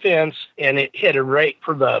over a fence, and it headed right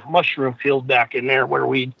for the mushroom field back in there where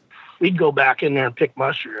we'd go back in there and pick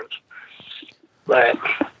mushrooms. But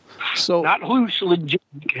so not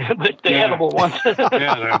hallucinogenic, but the edible ones. Yeah,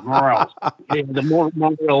 the morels. Yeah, the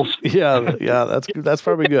morels. Yeah, that's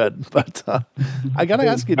probably good. But I got to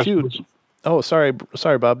ask you too. Oh, sorry,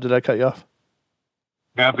 Bob. Did I cut you off?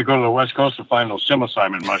 You have to go to the West Coast to find those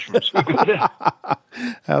psilocybin mushrooms.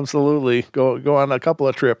 Absolutely. Go on a couple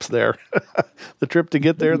of trips there. The trip to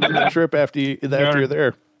get there, and then the trip after you're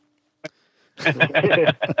there.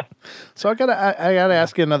 So I gotta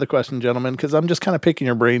ask you another question, gentlemen, because I'm just kind of picking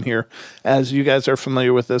your brain here, as you guys are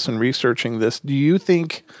familiar with this and researching this. Do you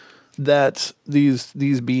think that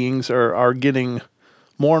these beings are getting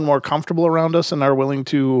more and more comfortable around us and are willing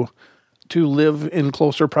to live in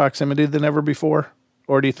closer proximity than ever before,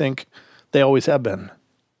 or do you think they always have been?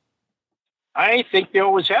 I think they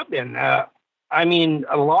always have been. I mean,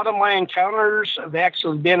 a lot of my encounters have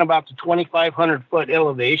actually been about the 2,500 foot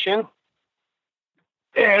elevation.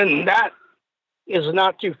 And that is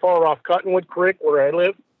not too far off Cottonwood Creek where I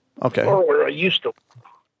live. Okay. Or where I used to.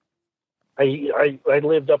 I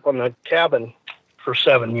lived up on the cabin for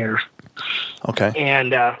 7 years. Okay.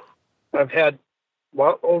 And I've had,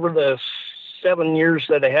 over the 7 years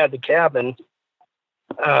that I had the cabin,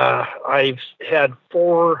 I've had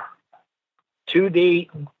 4 two-day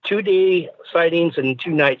sightings and 2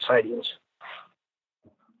 night sightings.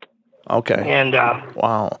 Okay. And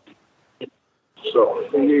wow. So,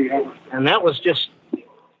 and that was just,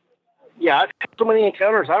 yeah, I've had so many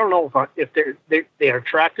encounters. I don't know if they're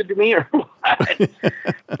attracted to me or what.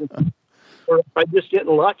 Or if I'm just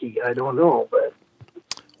getting lucky. I don't know. But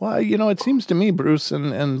well, it seems to me, Bruce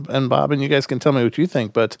and Bob, and you guys can tell me what you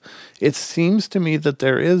think, but it seems to me that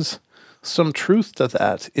there is some truth to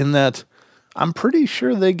that, in that I'm pretty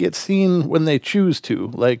sure they get seen when they choose to.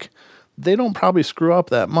 Like, they don't probably screw up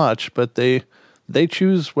that much, but they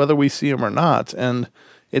choose whether we see them or not. And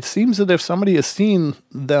it seems that if somebody has seen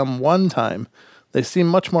them one time, they seem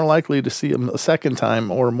much more likely to see them a second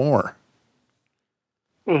time or more.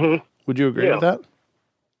 Mm-hmm. Would you agree with that?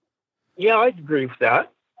 Yeah, I'd agree with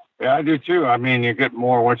that. Yeah, I do too. I mean,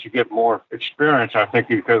 once you get more experience, I think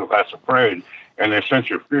you feel less afraid, and they sense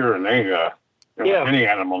your fear, and any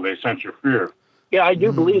animal, they sense your fear. Yeah, I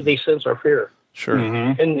do believe they sense our fear. Sure.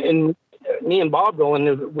 Mm-hmm. And me and Bob going,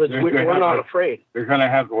 we're not afraid. They're going to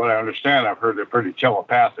have, what I understand, I've heard they're pretty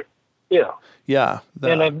telepathic. Yeah. Yeah.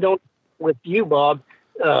 And I've known with you, Bob,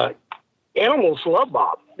 animals love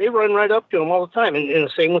Bob. They run right up to him all the time, and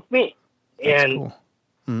the same with me. That's and, cool.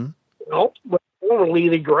 Mm-hmm. But normally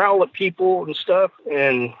they growl at people and stuff,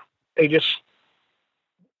 and they just,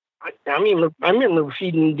 I remember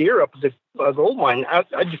feeding deer up at the gold mine. I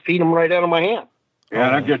just feed them right out of my hand. Yeah,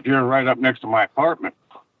 and I get deer right up next to my apartment.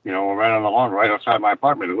 Right on the lawn, right outside my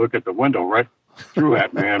apartment. They look at the window right through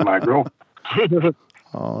at me and my girl.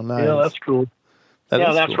 Oh, nice. Yeah, that's cool.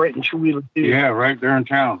 That's cool. Right in Chewelah, too. Yeah, right there in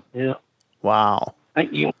town. Yeah. Wow.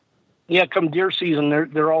 Thank you. Yeah, come deer season,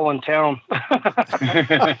 they're all in town.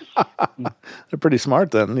 They're pretty smart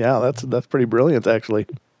then. Yeah, that's pretty brilliant, actually.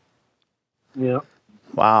 Yeah.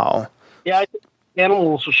 Wow. Yeah, I think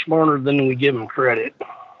animals are smarter than we give them credit.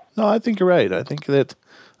 No, I think you're right. I think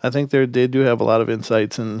they do have a lot of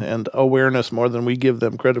insights and awareness more than we give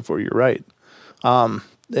them credit for. You're right.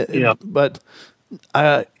 Yeah. But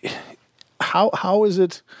how is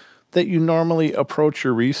it that you normally approach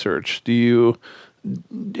your research?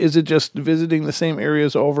 Is it just visiting the same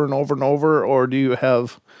areas over and over and over, or do you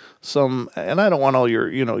have some? And I don't want all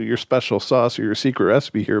your special sauce or your secret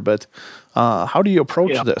recipe here, but how do you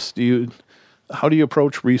approach this? How do you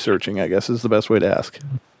approach researching, I guess, is the best way to ask.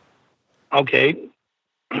 Okay.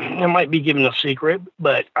 I might be giving a secret,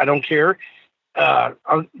 but I don't care.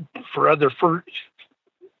 For other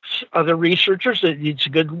researchers, it's a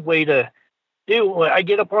good way to do. I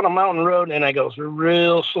get up on a mountain road and I go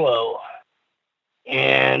real slow.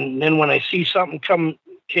 And then when I see something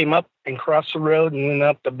came up and cross the road and then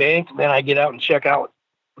up the bank, then I get out and check out,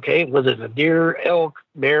 okay, was it a deer, elk,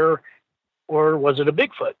 bear, or was it a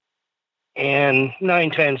Bigfoot? And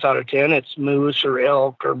 9 times out of 10, it's moose or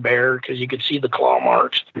elk or bear because you could see the claw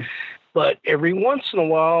marks. But every once in a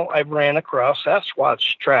while, I've ran across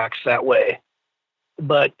Sasquatch tracks that way.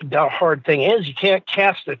 But the hard thing is you can't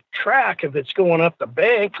cast a track if it's going up the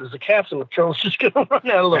bank because the casting patrol is just going to run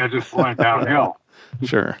out of just flying downhill.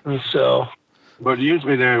 Sure. And so, But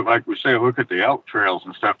usually they, like we say, look at the elk trails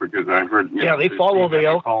and stuff because I've heard. Yeah, they follow the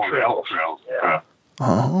elk trails. Yeah.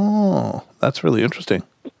 Oh, that's really interesting.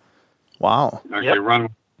 Wow. Like Yep. they run.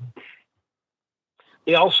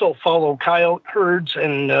 They also follow coyote herds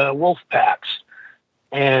and wolf packs,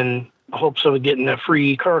 and hopes of getting a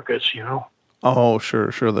free carcass. Oh,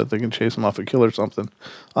 sure, that they can chase them off a kill or something.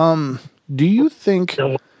 Do you think?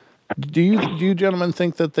 So, Do you gentlemen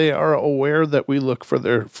think that they are aware that we look for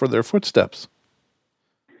their footsteps?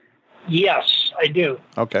 yes, I do.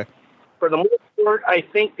 Okay. For the most part, I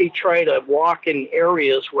think they try to walk in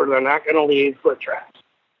areas where they're not going to leave foot tracks.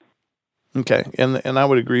 Okay, and I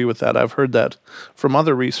would agree with that. I've heard that from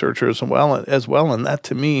other researchers as well, and that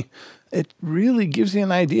to me, it really gives you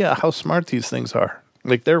an idea how smart these things are.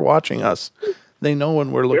 Like they're watching us. They know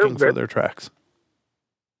when we're looking for their tracks.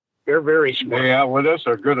 They're very smart. They out with us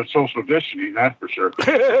are good at social distancing, that's for sure.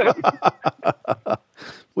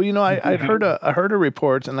 Well, I heard a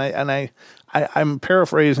report, and I'm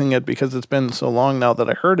paraphrasing it because it's been so long now that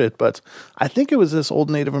I heard it, but I think it was this old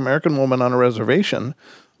Native American woman on a reservation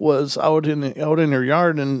was out in her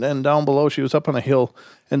yard, and down below she was up on a hill,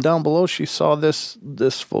 and down below she saw this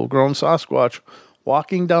full-grown Sasquatch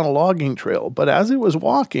walking down a logging trail. But as it was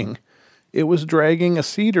walking, it was dragging a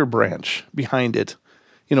cedar branch behind it,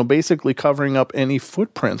 basically covering up any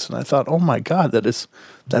footprints. And I thought, oh my God, that's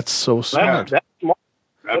so smart. That's smart.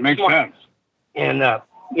 That makes sense. And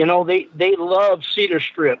they love cedar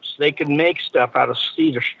strips. They can make stuff out of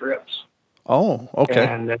cedar strips. Oh,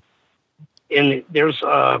 okay. And there's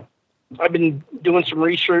I've been doing some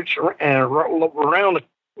research around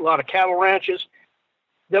a lot of cattle ranches.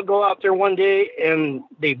 They'll go out there one day and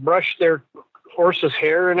they brush their horse's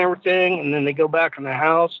hair and everything, and then they go back in the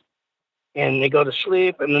house and they go to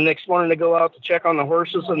sleep, and the next morning they go out to check on the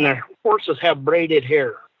horses, and their horses have braided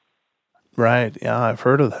hair. Right. Yeah, I've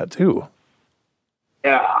heard of that too.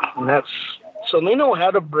 Yeah, and so they know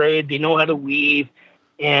how to braid, they know how to weave,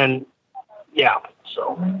 and yeah,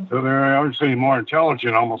 so they're obviously more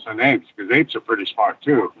intelligent almost than apes, because apes are pretty smart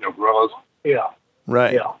too, gorillas. Yeah.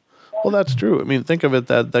 Right. Yeah. Well, that's true. I mean, think of it,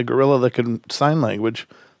 that gorilla that can sign language,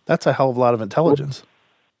 that's a hell of a lot of intelligence.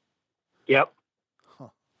 Yep. Huh.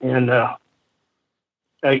 And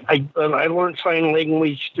I learned sign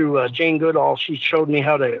language through Jane Goodall. She showed me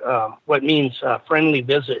how to what means friendly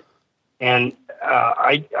visit, and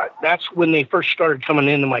that's when they first started coming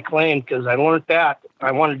into my claim, because I learned that.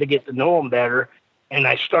 I wanted to get to know them better, and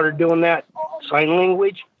I started doing that sign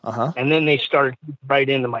language, and then they started right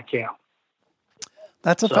into my camp.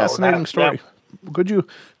 That's a fascinating story. Could you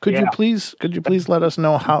please let us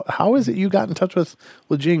know how is it you got in touch with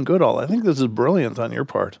Jane Goodall? I think this is brilliant on your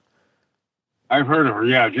part. I've heard of her.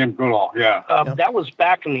 Yeah, Jane Goodall. Yeah. That was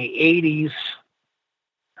back in the 80s,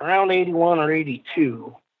 around 81 or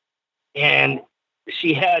 82, and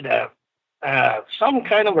she had some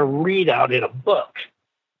kind of a readout in a book,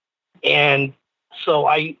 and so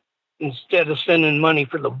instead of sending money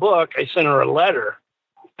for the book, I sent her a letter.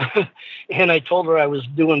 And I told her I was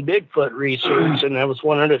doing Bigfoot research, and I was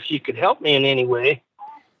wondering if she could help me in any way.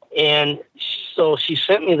 And so she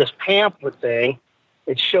sent me this pamphlet thing.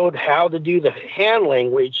 It showed how to do the hand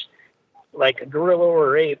language, like a gorilla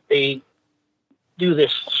or ape. They do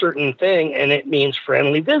this certain thing, and it means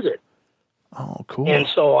friendly visit. Oh, cool. And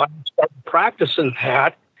so I started practicing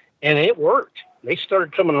that, and it worked. They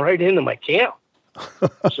started coming right into my camp.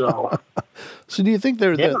 So do you think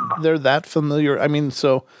they're that familiar? I mean,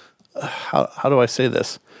 so how do I say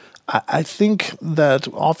this? I think that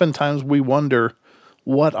oftentimes we wonder,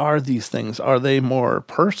 what are these things? Are they more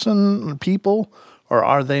people, or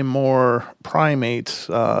are they more primate,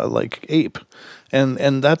 like ape?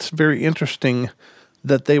 And that's very interesting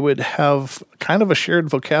that they would have kind of a shared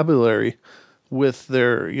vocabulary with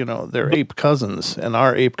their ape cousins and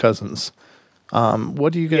our ape cousins.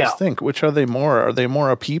 What do you guys think? Which are they more? Are they more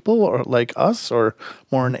a people, or like us, or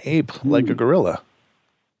more an ape like a gorilla?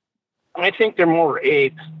 I think they're more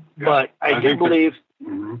ape, but I do believe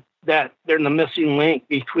that they're the missing link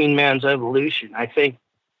between man's evolution. I think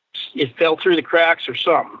it fell through the cracks or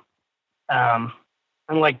something. And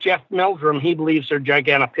like Jeff Meldrum, he believes they're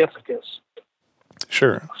Gigantopithecus.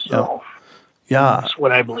 Sure. So, yeah, that's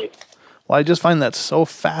what I believe. Well, I just find that so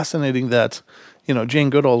fascinating that, Jane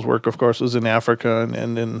Goodall's work, of course, was in Africa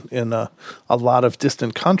and in a lot of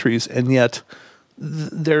distant countries, and yet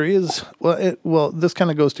there is this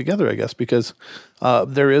kind of goes together, I guess, because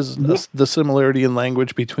there is the similarity in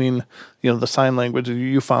language between the sign language.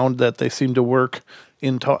 You found that they seem to work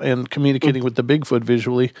in communicating with the Bigfoot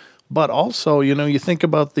visually, but also you think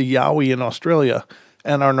about the Yowie in Australia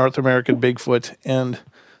and our North American Bigfoot, and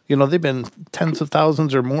they've been tens of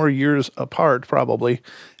thousands or more years apart probably,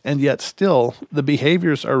 and yet still the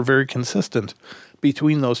behaviors are very consistent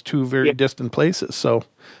between those two very distant places. So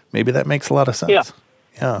maybe that makes a lot of sense.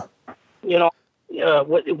 Yeah.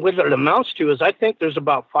 What it amounts to is I think there's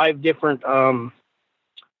about 5 different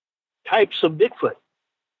types of Bigfoot.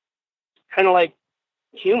 Kind of like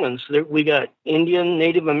humans. We got Indian,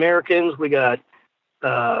 Native Americans, we got,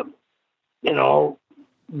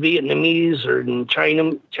 Vietnamese or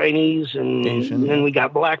Chinese, and Asian. then we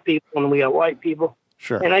got black people and we got white people.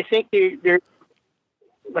 Sure. And I think they're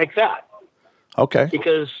like that. Okay.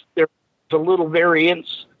 Because there's a little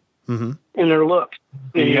variance in their look.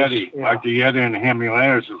 The Yeti, like the Yeti in the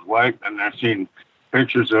Himalayas is white, and I've seen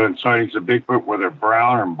pictures of sightings of Bigfoot where they're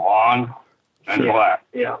brown and blonde and black.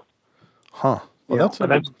 Yeah. Huh. Well,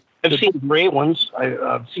 I've seen gray ones.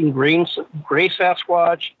 I've seen gray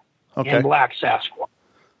Sasquatch and black Sasquatch.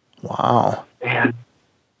 Wow. And,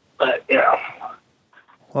 well,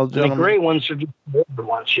 gentlemen, the gray ones are just the older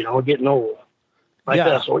ones, getting old. Like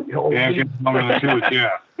us. Getting long in the tooth,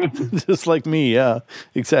 yeah. Just like me, yeah.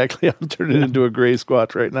 Exactly. I'm turning into a gray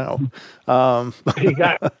squatch right now.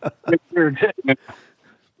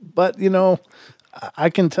 But,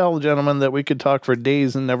 I can tell, gentlemen, that we could talk for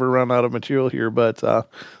days and never run out of material here. But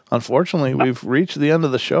unfortunately, we've reached the end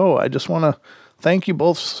of the show. I just want to thank you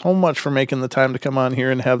both so much for making the time to come on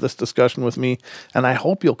here and have this discussion with me. And I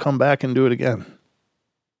hope you'll come back and do it again.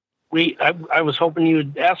 I was hoping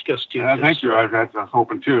you'd ask us to. Thank you. I was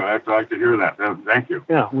hoping too. I'd like to hear that. Thank you.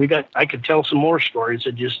 Yeah, I could tell some more stories.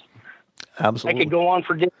 Absolutely. I could go on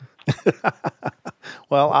for days.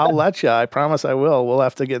 Well, I'll let you. I promise I will. We'll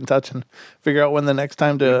have to get in touch and figure out when the next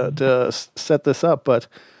time to set this up. But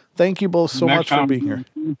thank you both so much for being here.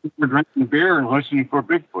 We're drinking beer and listening for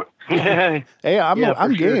Bigfoot. Hey,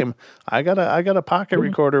 I'm sure. game. I got a pocket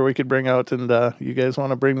recorder we could bring out, and you guys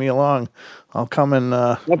want to bring me along? I'll come and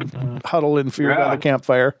huddle in fear by the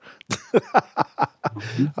campfire.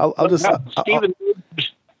 I'll just Stephen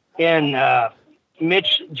and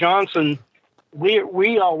Mitch Johnson.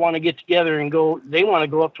 We all want to get together and go. They want to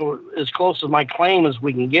go up to as close as my claim as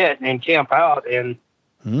we can get and camp out, and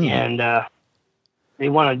they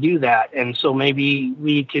want to do that. And so maybe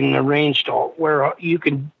we can arrange to where you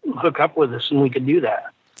can hook up with us, and we could do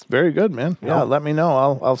that. Very good, man. Yeah, let me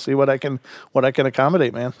know. I'll see what I can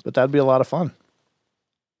accommodate, man. But that'd be a lot of fun.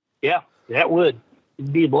 Yeah, that would.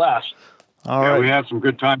 It'd be a blast. All right. We had some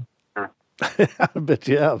good time. I bet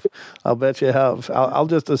you have. I'll bet you have. I'll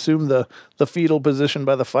just assume the fetal position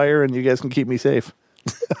by the fire, and you guys can keep me safe.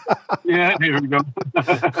 Yeah, here we go.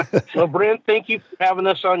 Well, Brent, thank you for having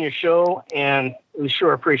us on your show, and we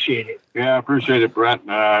sure appreciate it. Yeah, I appreciate it, Brent.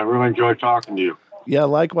 I really enjoyed talking to you. Yeah,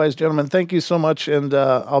 likewise, gentlemen. Thank you so much, and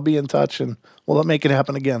I'll be in touch, and we'll make it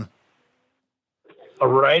happen again. All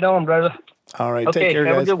right on, brother. All right, okay, take care,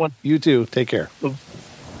 have guys. a good one. You too. Take care.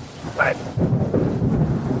 Bye.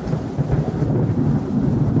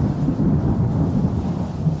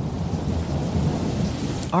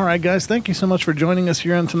 All right, guys, thank you so much for joining us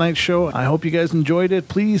here on tonight's show. I hope you guys enjoyed it.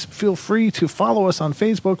 Please feel free to follow us on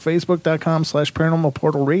Facebook, facebook.com/Paranormal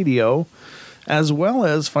Portal Radio, as well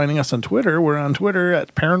as finding us on Twitter. We're on Twitter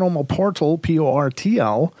at Paranormal Portal,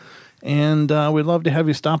 PORTL. And we'd love to have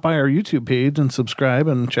you stop by our YouTube page and subscribe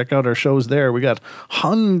and check out our shows there. We got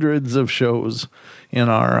hundreds of shows in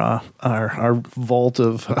our vault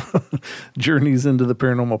of journeys into the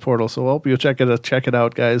paranormal portal. So I hope you'll check it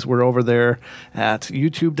out, guys. We're over there at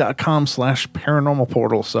youtube.com/paranormal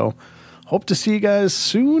portal. So hope to see you guys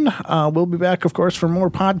soon. We'll be back, of course, for more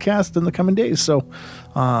podcasts in the coming days. So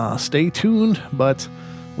stay tuned. But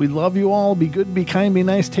we love you all. Be good, be kind, be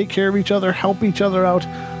nice. Take care of each other. Help each other out.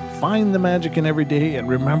 Find the magic in every day, and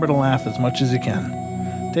remember to laugh as much as you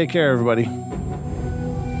can. Take care, everybody.